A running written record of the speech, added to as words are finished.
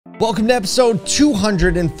Welcome to episode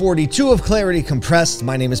 242 of Clarity Compressed.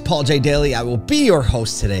 My name is Paul J. Daly. I will be your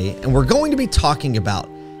host today, and we're going to be talking about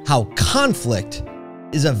how conflict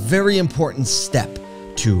is a very important step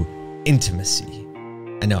to intimacy.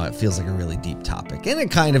 I know it feels like a really deep topic, and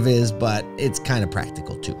it kind of is, but it's kind of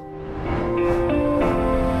practical too.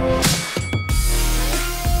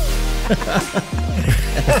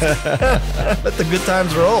 Let the good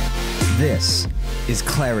times roll. This is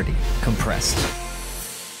Clarity Compressed.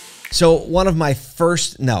 So one of my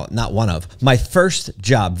first, no, not one of, my first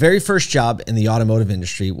job, very first job in the automotive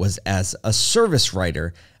industry was as a service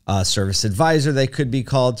writer, a service advisor, they could be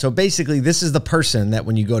called. So basically, this is the person that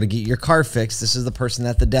when you go to get your car fixed, this is the person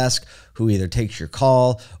at the desk who either takes your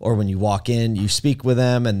call or when you walk in, you speak with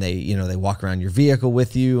them and they walk around your vehicle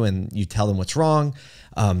with you and you tell them what's wrong.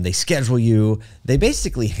 They schedule you. They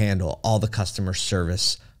basically handle all the customer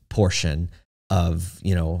service portion of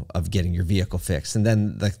getting your vehicle fixed. And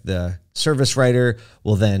then the service writer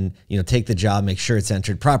will then, take the job, make sure it's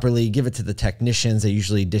entered properly, give it to the technicians. They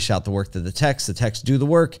usually dish out the work to the techs do the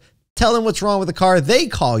work, tell them what's wrong with the car. They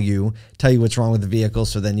call you, tell you what's wrong with the vehicle.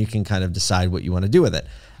 So then you can kind of decide what you want to do with it.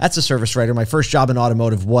 That's a service writer. My first job in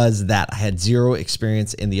automotive was that. I had zero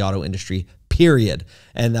experience in the auto industry, period.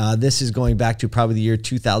 And this is going back to probably the year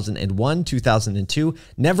 2001, 2002.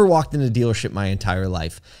 Never walked in a dealership my entire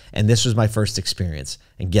life. And this was my first experience.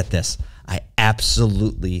 And get this, I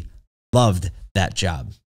absolutely loved that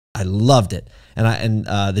job. I loved it. And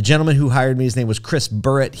the gentleman who hired me, his name was Chris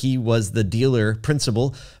Burrett. He was the dealer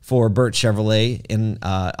principal for Burrett Chevrolet in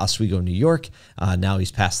Oswego, New York. Now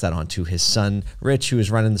he's passed that on to his son, Rich, who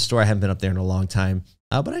is running the store. I haven't been up there in a long time,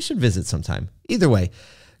 but I should visit sometime. Either way,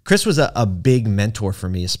 Chris was a big mentor for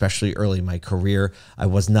me, especially early in my career. I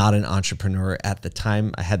was not an entrepreneur at the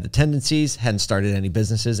time. I had the tendencies, hadn't started any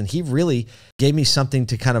businesses, and he really gave me something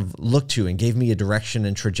to kind of look to and gave me a direction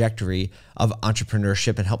and trajectory of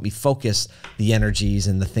entrepreneurship and helped me focus the energies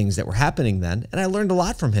and the things that were happening then. And I learned a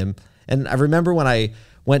lot from him. And I remember when I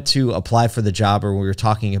went to apply for the job or when we were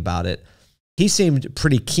talking about it, he seemed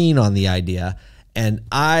pretty keen on the idea. And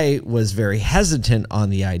I was very hesitant on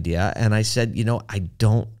the idea. And I said, I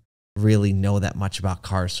don't really know that much about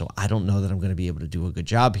cars, so I don't know that I'm going to be able to do a good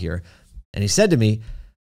job here. And he said to me,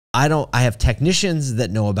 I have technicians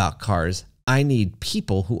that know about cars. I need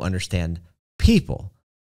people who understand people,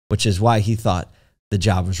 which is why he thought the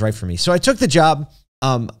job was right for me. So I took the job.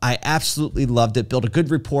 I absolutely loved it, built a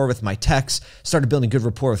good rapport with my techs, started building good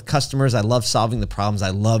rapport with customers. I loved solving the problems. I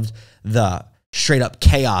loved the straight up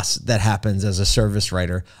chaos that happens as a service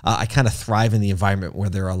writer. I kind of thrive in the environment where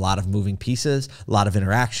there are a lot of moving pieces, a lot of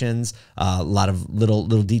interactions, a lot of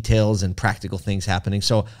little details and practical things happening.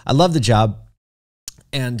 So I love the job.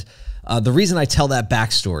 And the reason I tell that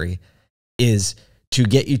backstory is to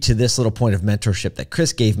get you to this little point of mentorship that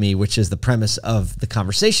Chris gave me, which is the premise of the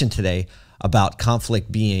conversation today about conflict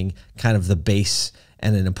being kind of the base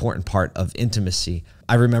and an important part of intimacy.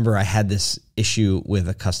 I remember I had this issue with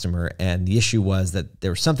a customer, and the issue was that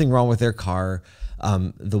there was something wrong with their car.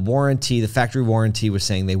 The factory warranty was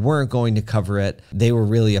saying they weren't going to cover it. They were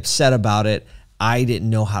really upset about it. I didn't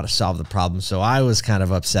know how to solve the problem, so I was kind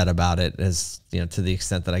of upset about it, as to the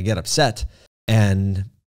extent that I get upset. And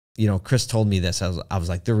Chris told me this. I was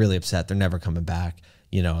like, they're really upset. They're never coming back.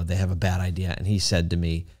 They have a bad idea. And he said to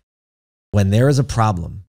me, when there is a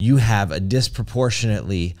problem, you have a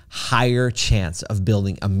disproportionately higher chance of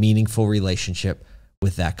building a meaningful relationship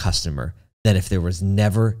with that customer than if there was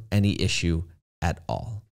never any issue at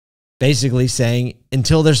all. Basically saying,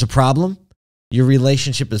 until there's a problem, your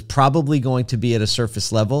relationship is probably going to be at a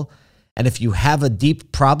surface level. And if you have a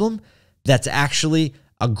deep problem, that's actually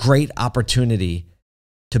a great opportunity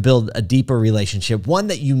to build a deeper relationship, one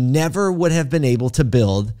that you never would have been able to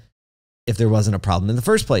build if there wasn't a problem in the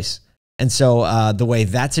first place. And so the way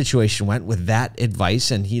that situation went with that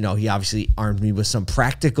advice, and he obviously armed me with some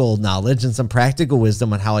practical knowledge and some practical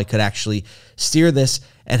wisdom on how I could actually steer this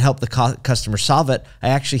and help the customer solve it.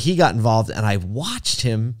 He got involved, and I watched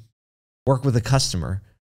him work with a customer,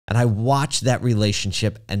 and I watched that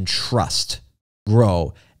relationship and trust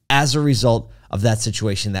grow as a result of that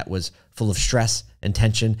situation that was full of stress and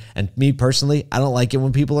tension. And me personally, I don't like it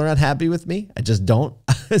when people are unhappy with me. I just don't.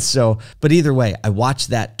 But either way, I watched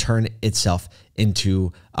that turn itself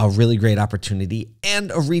into a really great opportunity and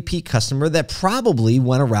a repeat customer that probably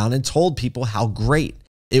went around and told people how great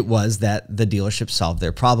it was that the dealership solved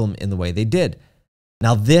their problem in the way they did.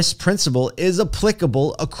 Now, this principle is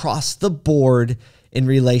applicable across the board in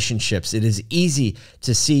relationships. It is easy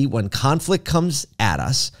to see when conflict comes at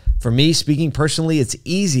us. For me, speaking personally, it's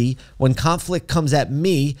easy when conflict comes at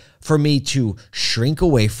me for me to shrink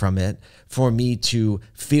away from it, for me to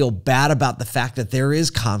feel bad about the fact that there is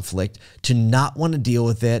conflict, to not want to deal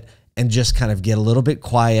with it and just kind of get a little bit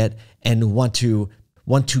quiet and want to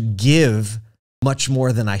give much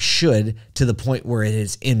more than I should to the point where it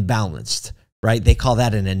is imbalanced, right? They call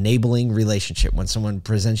that an enabling relationship, when someone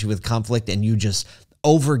presents you with conflict and you just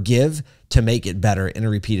overgive to make it better in a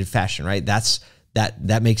repeated fashion, right?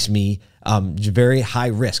 That makes me very high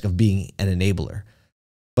risk of being an enabler.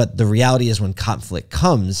 But the reality is, when conflict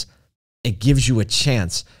comes, it gives you a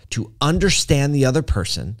chance to understand the other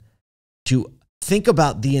person, to think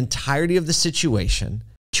about the entirety of the situation,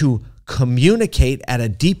 to communicate at a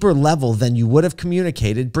deeper level than you would have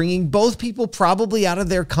communicated, bringing both people probably out of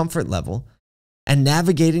their comfort level and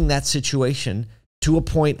navigating that situation to a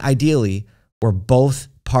point, ideally, where both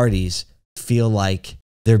parties feel like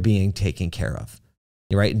they're being taken care of.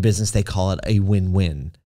 Right? In business, they call it a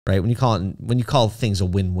win-win, right? When you call things a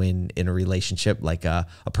win-win in a relationship, like a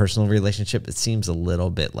personal relationship, it seems a little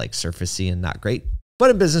bit like surfacey and not great. But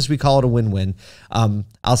in business, we call it a win-win.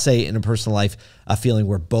 I'll say in a personal life, a feeling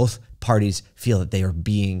where both parties feel that they are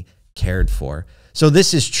being cared for. So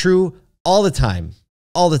this is true all the time,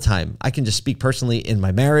 all the time. I can just speak personally in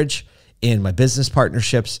my marriage, in my business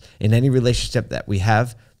partnerships, in any relationship that we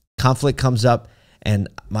have. Conflict comes up, and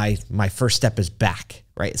my first step is back,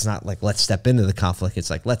 right? It's not like, let's step into the conflict. It's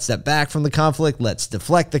like, let's step back from the conflict. Let's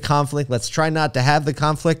deflect the conflict. Let's try not to have the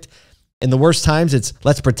conflict. In the worst times, it's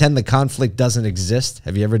let's pretend the conflict doesn't exist.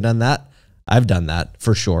 Have you ever done that? I've done that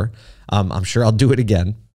for sure. I'm sure I'll do it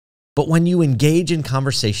again. But when you engage in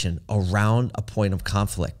conversation around a point of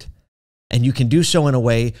conflict, and you can do so in a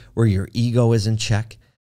way where your ego is in check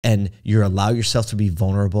and you allow yourself to be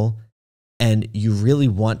vulnerable, and you really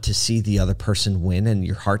want to see the other person win, and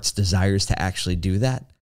your heart's desires to actually do that,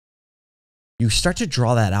 you start to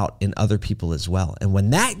draw that out in other people as well. And when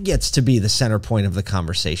that gets to be the center point of the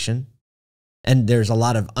conversation, and there's a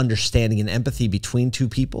lot of understanding and empathy between two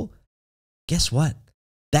people, guess what?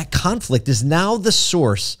 That conflict is now the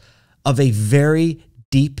source of a very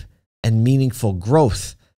deep and meaningful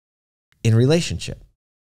growth in relationship.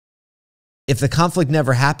 If the conflict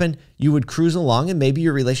never happened, you would cruise along and maybe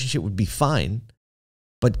your relationship would be fine.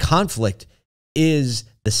 But conflict is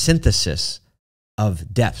the synthesis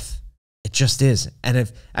of depth. It just is.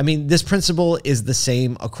 And this principle is the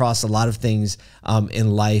same across a lot of things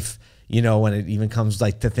in life, when it even comes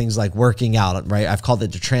to things like working out, right? I've called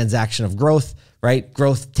it the transaction of growth, right?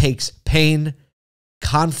 Growth takes pain.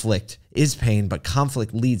 Conflict is pain, but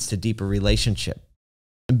conflict leads to deeper relationship.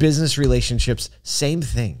 In business relationships, same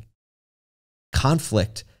thing.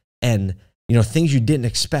 Conflict and things you didn't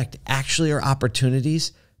expect actually are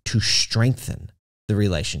opportunities to strengthen the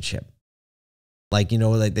relationship. Like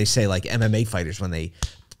they say, like MMA fighters, when they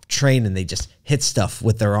train and they just hit stuff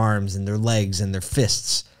with their arms and their legs and their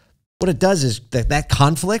fists, what it does is that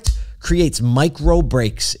conflict creates micro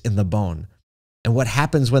breaks in the bone. And what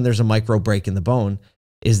happens when there's a micro break in the bone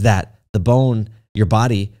is that the bone, your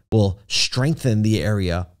body, will strengthen the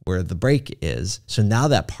area where the break is. So now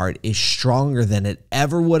that part is stronger than it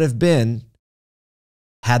ever would have been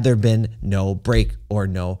had there been no break or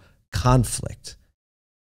no conflict.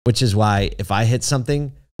 Which is why if I hit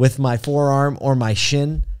something with my forearm or my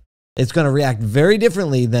shin, it's going to react very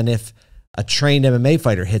differently than if a trained MMA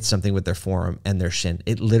fighter hits something with their forearm and their shin.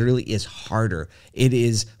 It literally is harder. It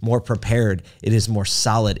is more prepared. It is more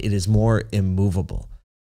solid. It is more immovable.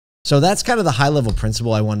 So that's kind of the high-level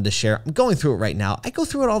principle I wanted to share. I'm going through it right now. I go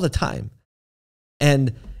through it all the time.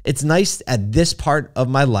 And it's nice at this part of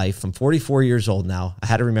my life. I'm 44 years old now. I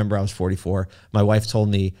had to remember I was 44. My wife told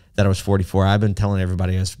me that I was 44. I've been telling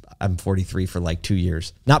everybody I'm 43 for like 2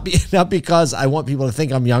 years. Not because I want people to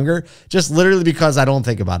think I'm younger, just literally because I don't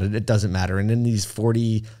think about it. It doesn't matter. And in these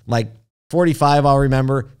 45, I'll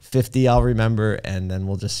remember, 50, I'll remember, and then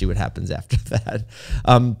we'll just see what happens after that.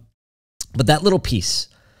 But that little piece,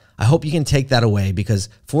 I hope you can take that away, because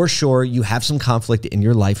for sure you have some conflict in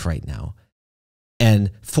your life right now.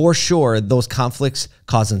 And for sure, those conflicts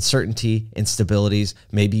cause uncertainty, instabilities.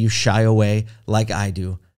 Maybe you shy away like I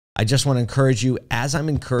do. I just want to encourage you, as I'm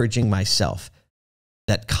encouraging myself,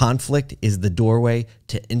 that conflict is the doorway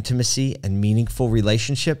to intimacy and meaningful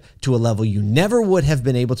relationship to a level you never would have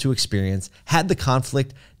been able to experience had the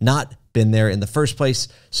conflict not been there in the first place.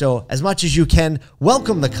 So as much as you can,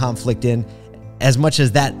 welcome the conflict in, as much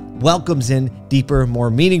as that welcomes in deeper,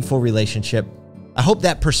 more meaningful relationship. I hope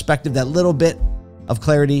that perspective, that little bit of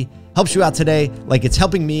clarity, helps you out today, like it's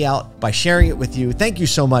helping me out by sharing it with you. Thank you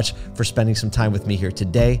so much for spending some time with me here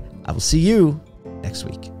today. I will see you next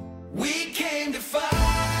week.